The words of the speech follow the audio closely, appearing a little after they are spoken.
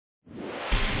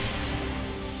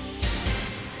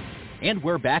And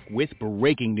we're back with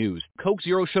breaking news. Coke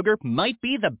Zero Sugar might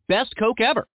be the best Coke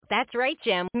ever. That's right,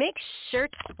 Jim. Make sure...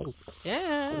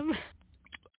 Jim.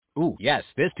 Ooh, yes,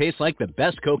 this tastes like the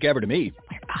best Coke ever to me.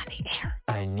 We're on the air.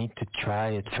 I need to try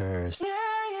it first.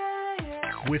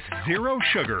 With zero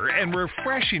sugar and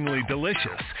refreshingly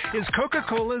delicious, is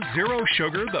Coca-Cola Zero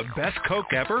Sugar the best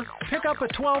Coke ever? Pick up a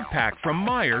 12-pack from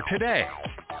Meijer today.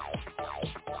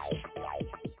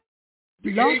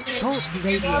 Blog Talk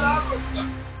Radio.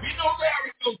 We know there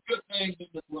is no good things in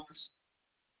this life.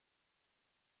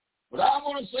 But I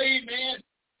want to say, man,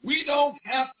 we don't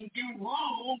have to do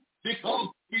wrong because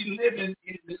we live in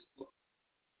this world.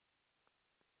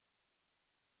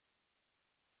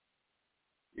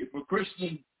 If a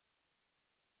Christian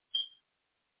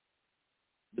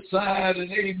decide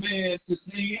an amen to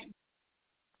sin,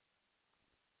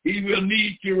 he will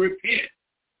need to repent.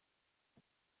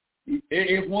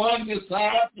 If one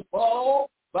decides to fall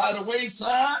by the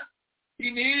wayside, he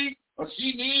needs or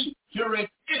she needs to repent.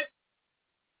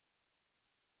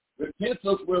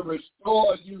 Repentance will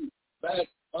restore you back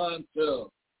unto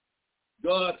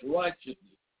God's righteousness.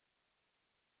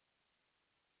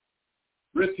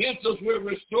 Repentance will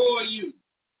restore you.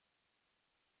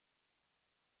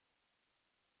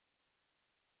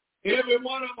 Every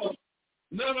one of us,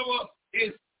 none of us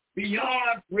is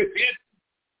beyond repentance.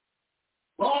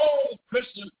 All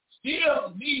Christians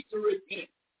still need to repent.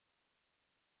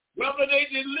 Whether they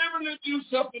deliberately do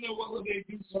something or whether they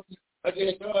do something that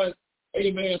they're doing,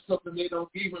 amen, something they don't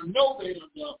even know they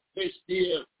don't know, they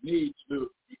still need to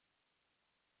repent.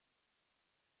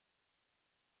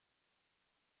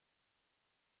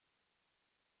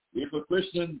 If a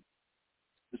Christian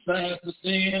decides to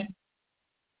sin,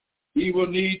 he will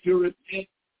need to repent,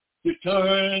 to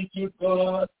turn to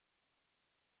God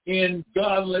in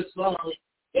godly sorrow.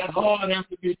 That heart has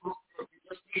to be broken.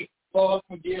 Just say, Lord,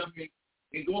 forgive me,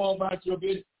 and go on about your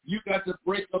business. You got to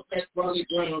break up that solid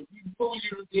ground. You know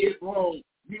you did wrong.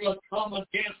 You have come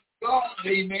against God,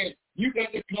 amen. You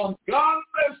got to come godly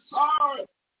sorry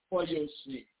for your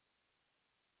sin.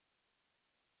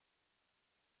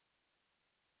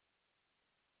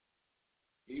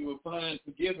 He will find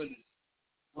forgiveness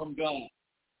from God.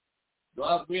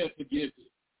 God will forgive you.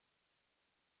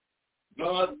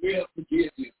 God will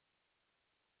forgive you.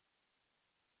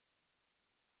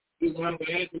 This is one of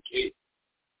the advocates.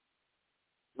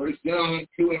 1 John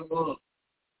 2:1.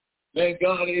 Thank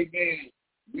God, amen.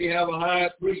 We have a high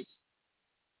priest.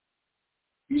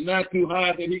 He's not too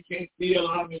high that he can't feel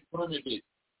I'm in front of it.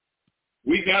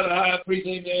 We got a high priest,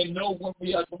 amen, know what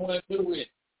we are going through it.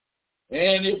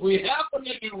 And if we happen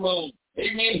to do wrong,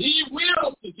 amen, he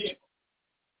will forgive us.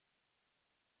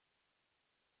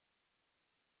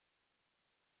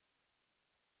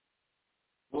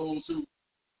 Those who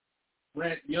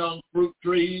plant young fruit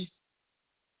trees,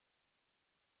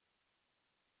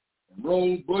 and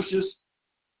rose bushes,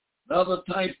 and other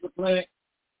types of plants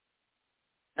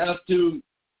have to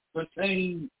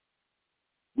contain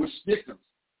with stickers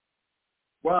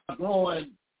while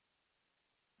growing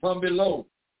from below.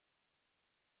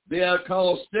 They are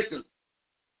called stickers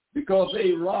because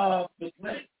they rob the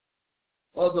plant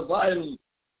of the vital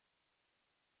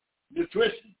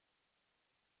nutrition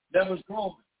that was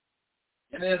growing.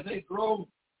 And as they grow,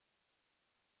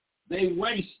 they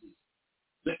waste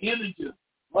the energy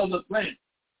of the plant,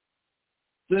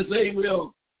 since they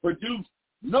will produce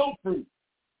no fruit.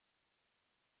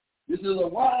 This is a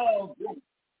wild growth,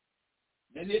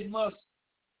 and it must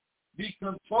be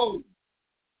controlled.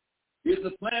 If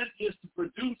the plant is to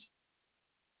produce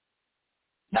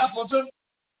capital,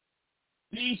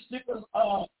 these stickers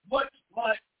are much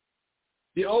like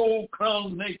the old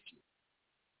crown nature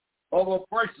of a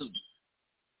person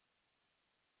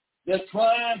that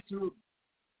tries to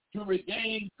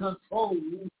regain control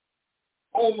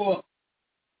over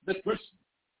the Christian.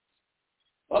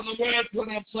 In other words, what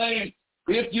I'm saying,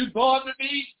 if you're going to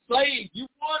be saved, you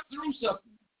want through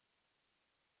something.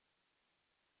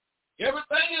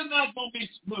 Everything is not going to be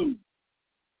smooth,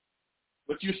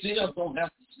 but you still don't have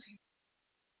to sin.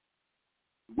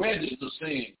 Wages of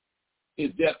sin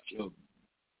is death, children.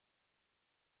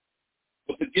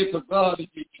 But the gift of God is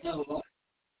eternal life.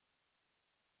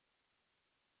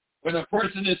 When a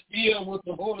person is filled with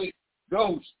the Holy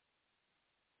Ghost,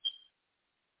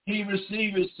 he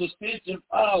receives sufficient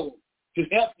power to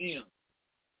help him.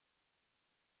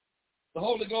 The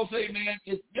Holy Ghost, amen,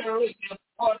 is very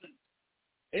important.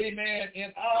 Amen.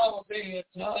 In our day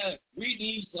and time, we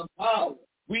need some power.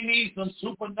 We need some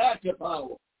supernatural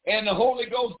power. And the Holy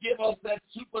Ghost gives us that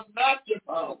supernatural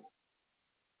power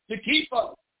to keep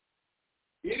us.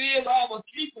 It is our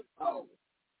keeping power.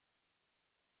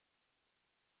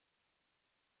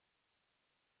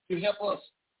 to help us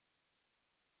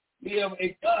live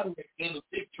a godly and a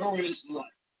victorious life.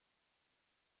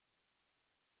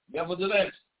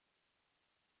 Nevertheless,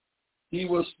 he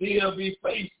will still be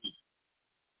facing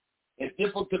at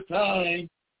difficult times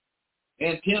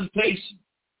and temptation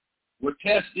will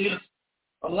test his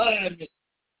alignment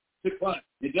to Christ.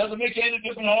 It doesn't make any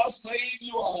difference how saved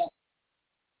you are.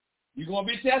 You're going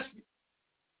to be tested.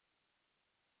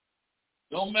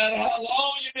 No matter how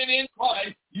long you've been in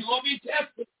Christ, you're going to be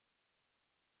tested.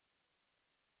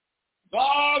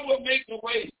 God will make a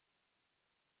way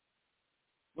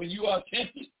when you are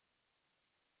tempted.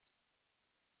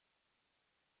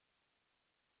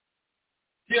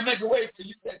 He'll make a way for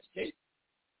you to escape.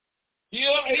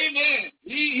 Amen.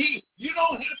 You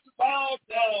don't have to bow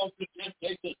down to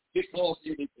temptation because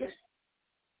it is there.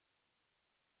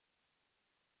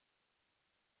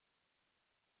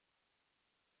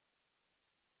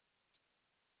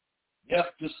 Death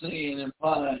to sin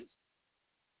implies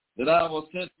that our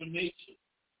sinful nature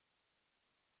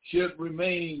should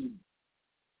remain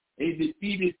a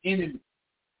defeated enemy.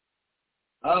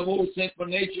 Our whole sinful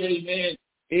nature, amen,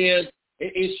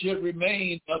 it should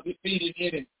remain a defeated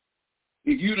enemy.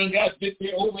 If you done got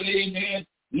victory over it, amen,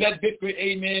 let victory,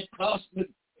 amen, constantly,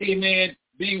 amen,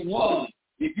 be won.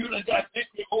 If you done got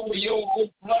victory over your own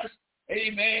flesh,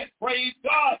 amen, praise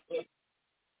God for it.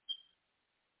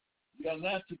 We are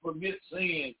not to permit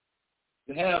sin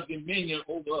to have dominion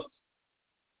over us.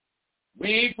 We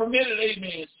ain't permitted,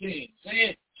 amen, sin.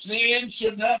 Sin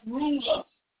should not rule us.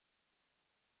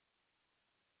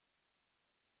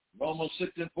 Romans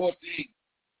 6:14.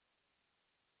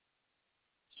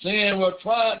 Sin will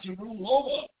try to rule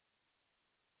over us.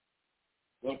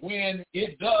 But when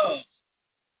it does,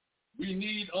 we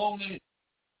need only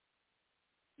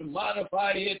to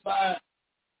modify it by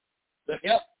the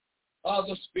help of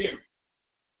the Spirit.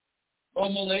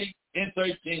 Romans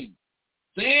 8:13.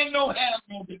 Sin don't have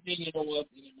no dominion over us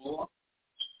anymore.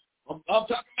 I'm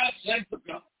talking about saints of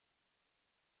God.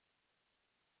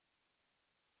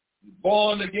 The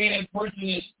born again person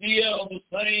is still the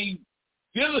same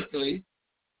physically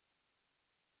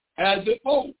as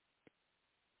before.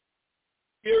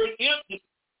 Spirit enters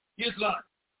his life.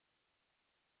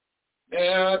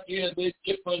 There is a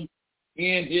difference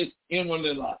in his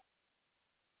inwardly life.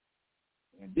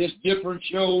 And this difference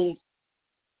shows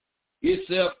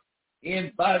itself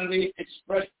in bodily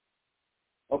expression,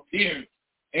 appearance,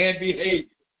 and behavior.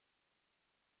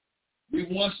 We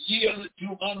once yielded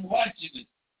to unrighteousness,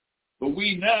 but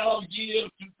we now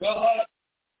yield to God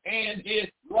and his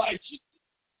righteousness.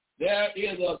 There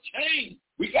is a change.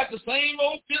 We got the same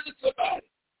old physical body.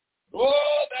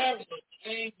 Oh, there is a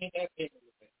change in that thing.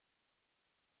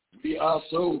 We are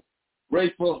so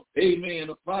grateful, amen,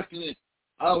 approximately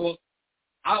our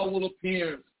outward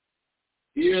appearance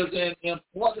is an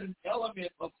important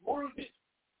element of holiness.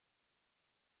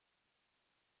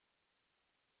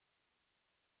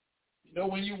 You know,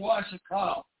 when you wash a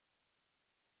car,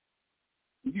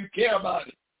 if you care about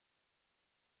it,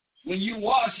 when you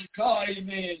wash a car,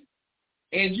 amen,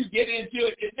 and you get into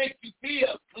it, it makes you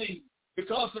feel clean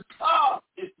because the car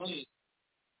is clean.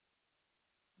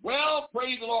 Well,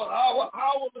 praise the Lord, our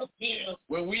appearance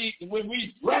when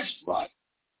we dress right,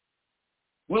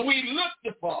 when we look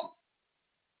the part,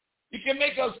 it can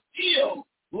make us feel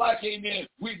like, amen,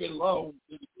 we belong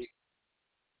to the King.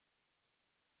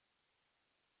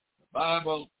 The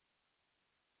Bible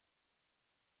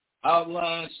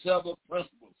outlines several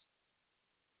principles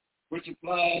which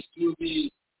applies to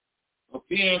the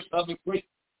appearance of a Christian.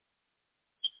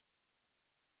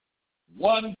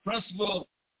 One principle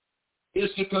is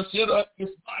to consider his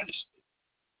modesty.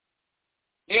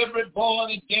 Every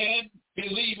born-again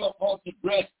believer ought to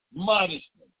dress modestly.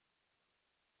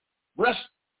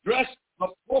 Dress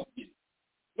appropriately.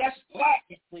 Dress like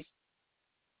a Christian.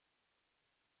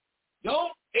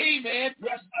 Don't, amen,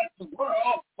 dress like the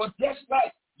world, but dress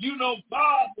like you know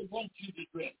God would want you to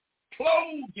dress.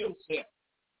 Clothe yourself.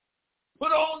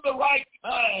 Put on the right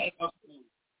kind of clothes.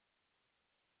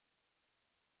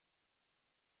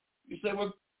 You say,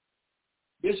 well,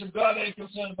 Bishop, God ain't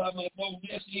concerned about my clothes.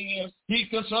 Yes, he is. He's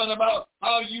concerned about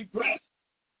how you dress.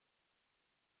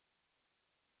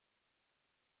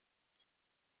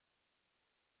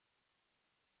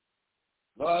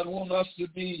 God wants us to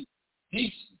be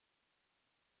decent.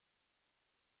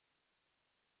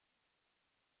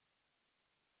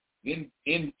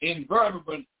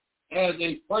 Invertebrate as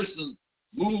a person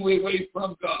move away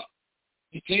from God,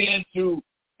 he tends to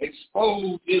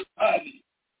expose his body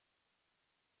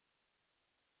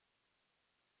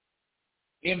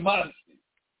in modesty.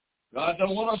 God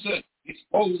don't want us to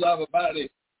expose our body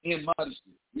in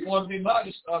modesty. We want to be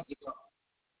modest unto God.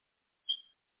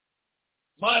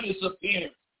 modest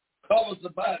appearance covers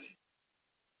the body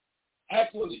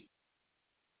accurately,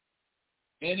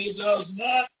 and it does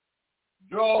not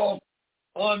draw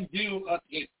undue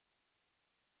attention.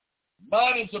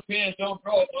 Modest appearance don't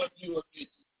draw undue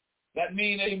attention. That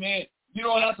means, amen, you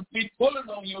don't have to be pulling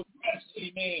on your dress,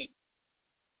 amen.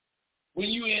 When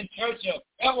you in church or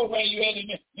everywhere you at,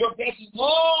 amen, your dress is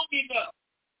long enough.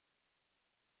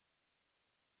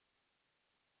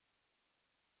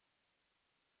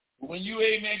 When you,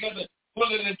 amen, got to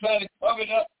pull it and try to cover it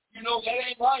up, you know that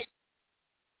ain't right.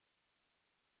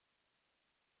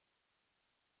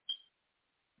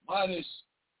 Modest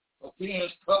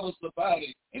appearance covers the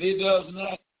body, and it does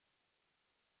not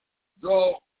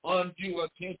draw undue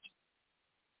attention.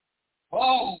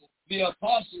 Paul, the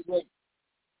apostle, wrote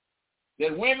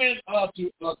that women are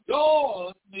to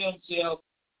adorn themselves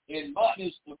in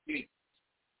modest appearance.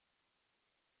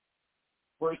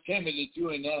 1 Timothy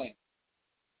 2:9.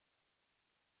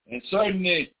 And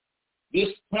certainly this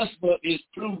principle is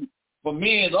true for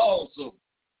men also.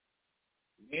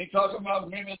 We ain't talking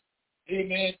about women,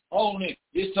 amen, only.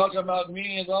 It's talking about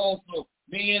men also.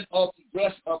 Men ought to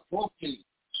dress appropriately,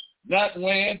 not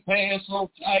wearing pants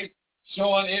so tight,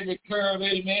 showing every curve,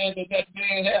 amen, that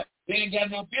man has. They ain't got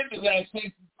no business at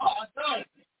saying authority.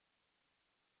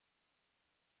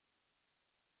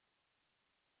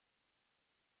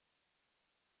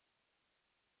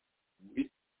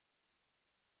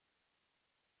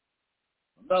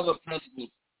 Another principle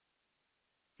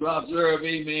to observe,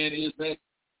 amen, is that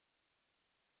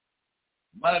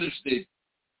modesty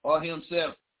or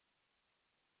himself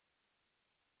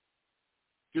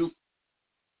to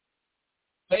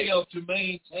fail to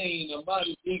maintain a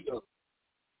modest ego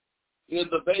is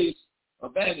the base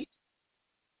of vanity.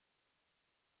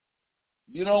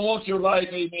 You don't want your life,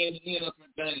 amen, to end up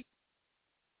in vanity.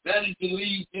 Vanity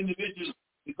leads individuals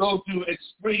to go to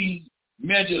extreme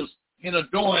measures in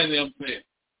adorning themselves.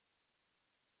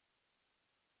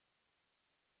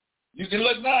 You can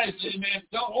look nice, amen,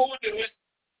 don't overdo it.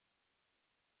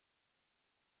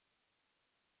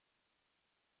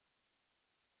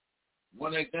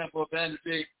 One example of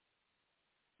vanity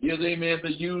is, amen,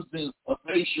 the using of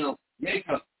facial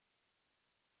makeup.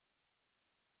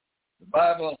 The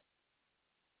Bible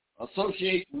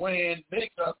associates wearing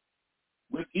makeup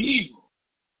with evil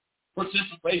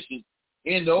participation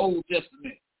in the Old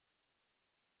Testament.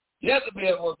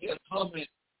 Jezebel was the atonement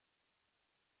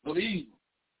of evil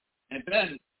and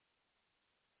vanity.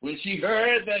 When she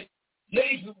heard that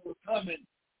Jesus was coming,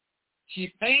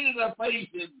 she painted her face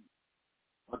and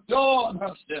adorned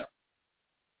herself.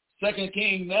 2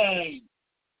 Kings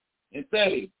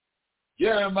 9:30,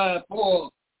 Jeremiah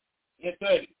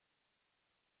 4:30.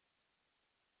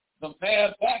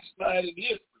 Compared backsliding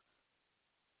Israel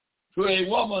to a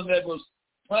woman that was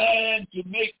trying to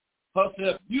make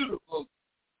herself beautiful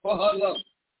for her lover.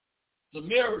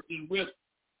 Samaritan with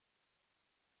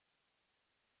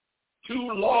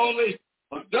two lawless,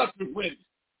 adulterous women.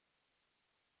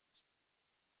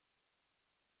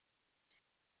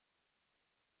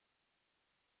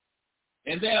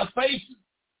 And they are faces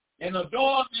and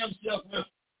adorn themselves with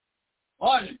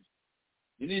ornaments.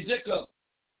 In Ezekiel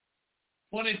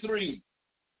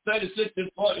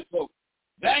 23:36-44.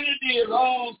 Vanity is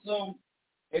also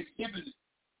exhibited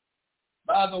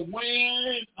by the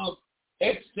wearing of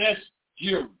excess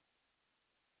jewelry.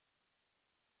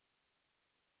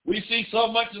 We see so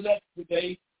much of that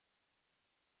today.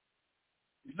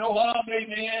 You know how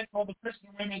amen, for the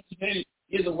Christian women today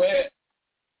is to wear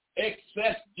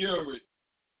excess jewelry,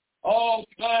 all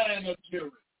kinds of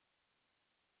jewelry.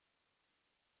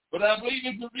 But I believe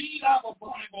if you read our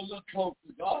Bible, look close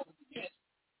to God again.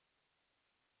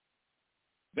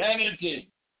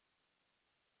 Vanity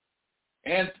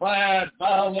and pride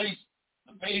violate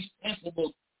the base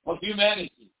principles of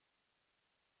humanity.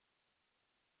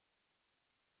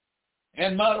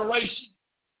 And moderation,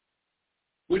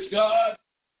 which God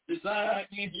designed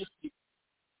in his people.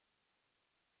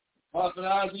 Prophet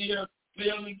Isaiah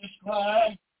clearly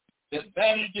described that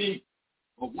vanity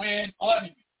of wearing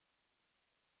ornaments.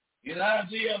 In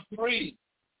Isaiah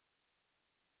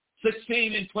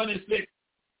 3:16-26,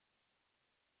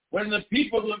 when the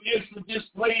people of Israel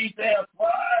displayed their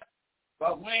pride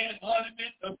by wearing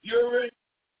ornaments of jewelry,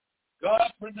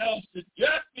 God pronounced the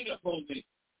judgment upon them.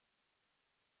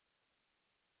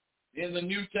 In the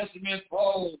New Testament,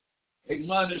 Paul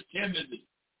admonished Timothy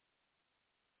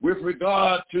with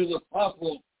regard to the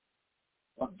proper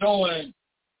adorning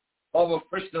of a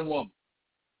Christian woman.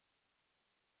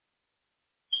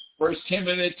 1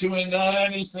 Timothy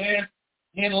 2:9, he says,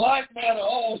 in like manner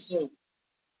also,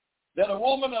 that a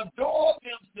woman adorn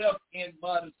himself in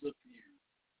modest appearance,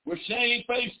 with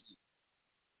shamefacedness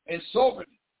and soberness,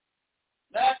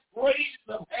 not braids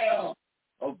of hair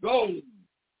of gold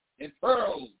and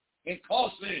pearls and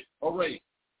costly array.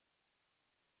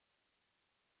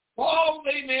 Paul,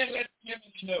 amen, let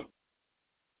Timothy know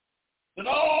that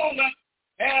all that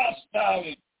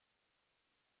hairstyling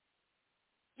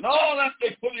and all that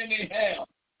they put in their hair,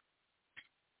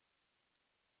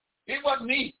 it wasn't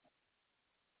neat.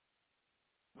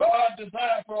 God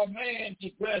desired for a man to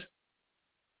dress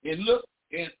and look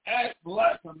and act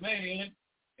like a man,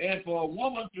 and for a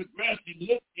woman to dress and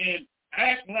look and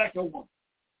act like a woman.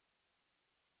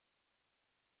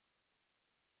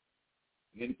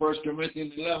 In 1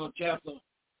 Corinthians 11 chapter,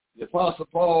 the Apostle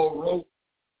Paul wrote,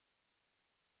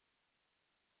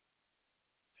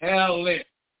 hair length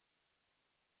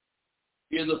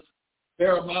is a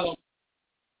paramount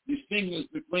distinction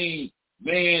between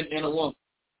man and a woman.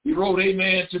 He wrote,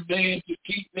 amen, to men to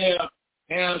keep their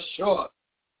hair short,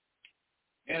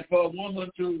 and for a woman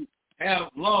to have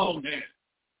long hair.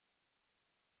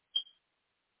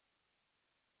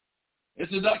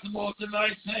 It's a Dr. Moore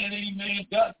tonight saying, amen,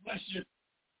 God bless you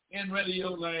in Radio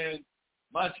Land.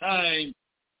 My time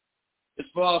is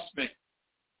far spent.